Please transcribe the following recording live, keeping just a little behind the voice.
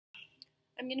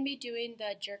I'm going to be doing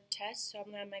the jerk test, so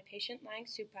I'm going to have my patient lying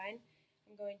supine.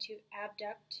 I'm going to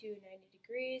abduct to 90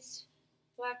 degrees,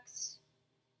 flex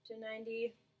to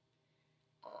 90,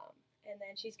 and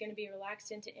then she's going to be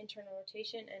relaxed into internal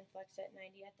rotation and flex at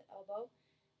 90 at the elbow.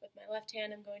 With my left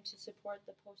hand, I'm going to support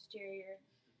the posterior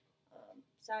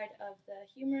side of the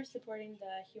hummerus, supporting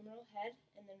the humeral head,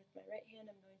 and then with my right hand,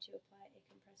 I'm going to apply a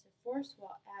compressive force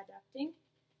while adducting.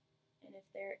 And if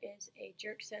there is a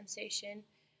jerk sensation,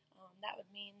 that would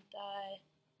mean the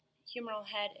humeral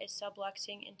head is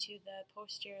subluxing into the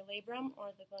posterior labrum or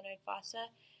the glenoid fossa,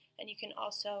 and you can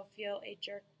also feel a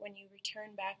jerk when you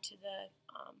return back to the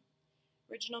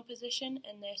original position,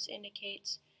 and this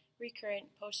indicates recurrent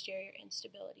posterior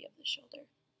instability of the shoulder.